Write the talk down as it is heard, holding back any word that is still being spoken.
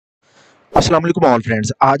अस्सलाम वालेकुम all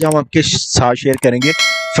friends. आज हम आपके साथ शेयर करेंगे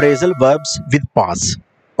phrasal verbs with pass.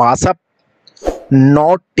 Pass up,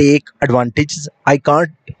 not take advantage, I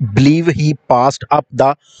can't believe he passed up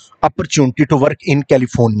the opportunity to work in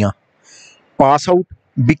California. Pass out,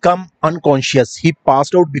 become unconscious, he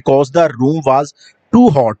passed out because the room was to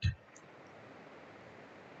hot.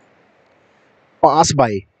 Pass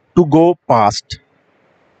bye, to go past,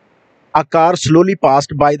 a car slowly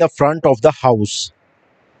passed by the front of the house.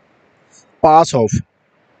 Pass off,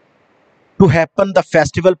 to happen, the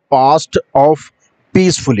festival passed off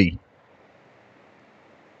peacefully.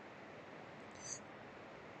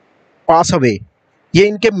 Pass away, ये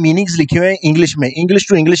इनके meanings लिखे हुए हैं English में, English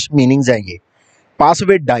to English meanings हैं ये। Pass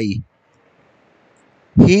away, die,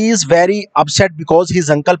 he is very upset because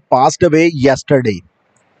his uncle passed away yesterday.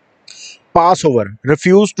 Pass over,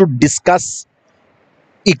 refuse to discuss,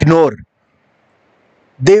 ignore,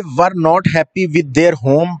 they were not happy with their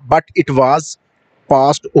home but it was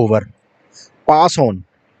passed over. Pass on,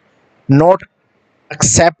 not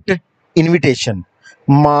accept invitation,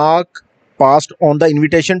 Mark passed on the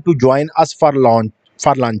invitation to join us for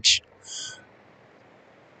lunch.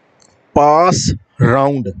 Pass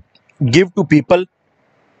round, give to people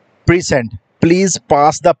present, please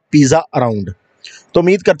pass the pizza around. तो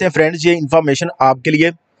उम्मीद करते हैं friends ये information आपके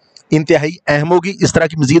लिए इंतहाई अहम होगी। इस तरह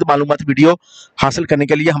की मजीद मालूमात वीडियो हासिल करने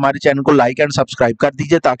के लिए हमारे चैनल को लाइक एंड सब्सक्राइब कर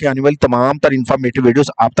दीजिए ताकि आने वाली तमाम तर इन्फॉर्मेटिव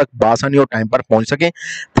वीडियोस आप तक बआसानी और टाइम पर पहुंच सकें।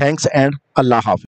 थैंक्स एंड अल्लाह हाफ़िज़।